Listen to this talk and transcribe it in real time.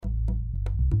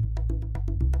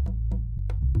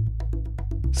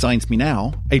Science Me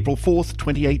Now, April 4th,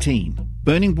 2018.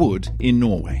 Burning wood in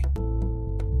Norway.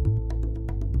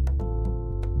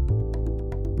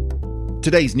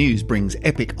 Today's news brings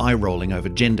epic eye-rolling over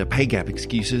gender pay gap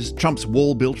excuses, Trump's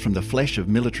wall built from the flesh of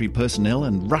military personnel,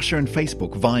 and Russia and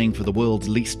Facebook vying for the world's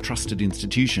least trusted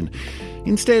institution.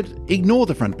 Instead, ignore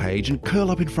the front page and curl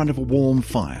up in front of a warm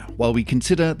fire while we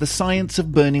consider the science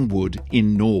of burning wood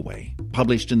in Norway,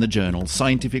 published in the journal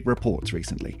Scientific Reports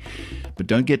recently. But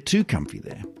don't get too comfy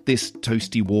there. This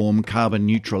toasty, warm,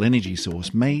 carbon-neutral energy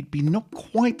source may be not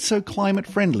quite so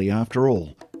climate-friendly after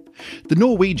all. The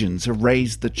Norwegians have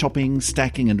raised the chopping,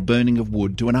 stacking and burning of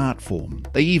wood to an art form.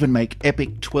 They even make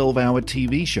epic 12-hour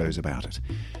TV shows about it.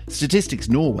 Statistics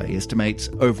Norway estimates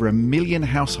over 1 million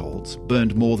households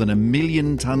burned more than 1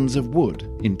 million tonnes of wood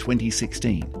in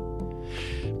 2016.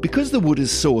 Because the wood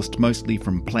is sourced mostly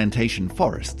from plantation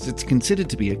forests, it's considered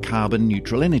to be a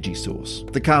carbon-neutral energy source.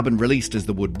 The carbon released as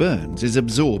the wood burns is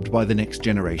absorbed by the next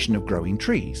generation of growing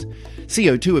trees.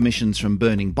 CO2 emissions from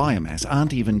burning biomass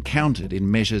aren't even counted in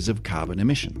measures of carbon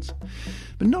emissions.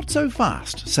 But not so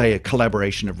fast, say a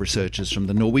collaboration of researchers from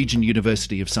the Norwegian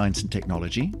University of Science and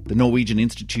Technology, the Norwegian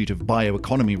Institute of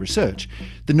Bioeconomy Research,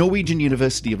 the Norwegian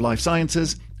University of Life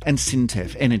Sciences, and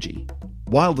Sintef Energy.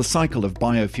 While the cycle of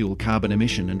biofuel carbon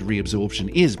emission and reabsorption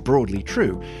is broadly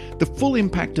true, the full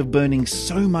impact of burning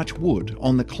so much wood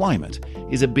on the climate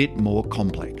is a bit more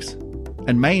complex,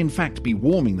 and may in fact be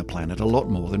warming the planet a lot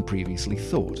more than previously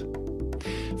thought.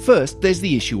 First, there's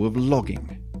the issue of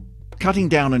logging. Cutting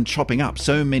down and chopping up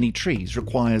so many trees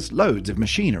requires loads of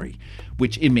machinery,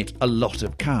 which emit a lot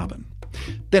of carbon.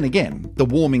 Then again, the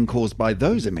warming caused by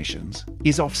those emissions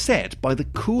is offset by the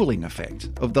cooling effect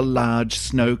of the large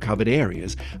snow-covered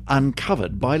areas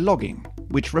uncovered by logging,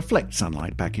 which reflect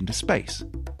sunlight back into space.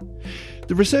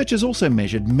 The researchers also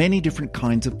measured many different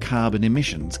kinds of carbon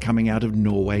emissions coming out of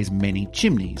Norway's many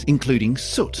chimneys, including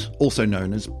soot, also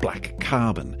known as black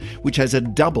carbon, which has a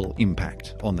double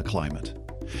impact on the climate.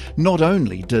 Not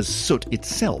only does soot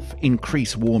itself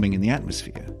increase warming in the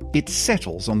atmosphere, it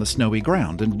settles on the snowy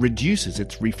ground and reduces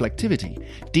its reflectivity,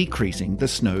 decreasing the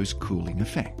snow's cooling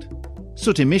effect.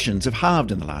 Soot emissions have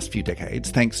halved in the last few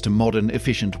decades thanks to modern,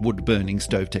 efficient wood-burning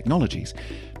stove technologies,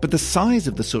 but the size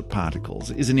of the soot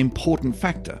particles is an important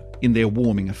factor in their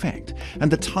warming effect, and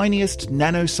the tiniest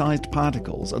nano-sized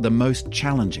particles are the most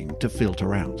challenging to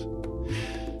filter out.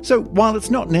 So, while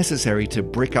it's not necessary to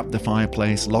brick up the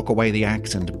fireplace, lock away the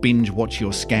axe and binge-watch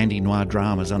your Scandi noir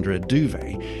dramas under a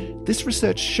duvet, this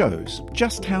research shows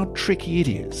just how tricky it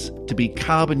is to be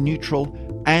carbon neutral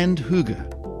and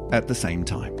hygge at the same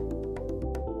time.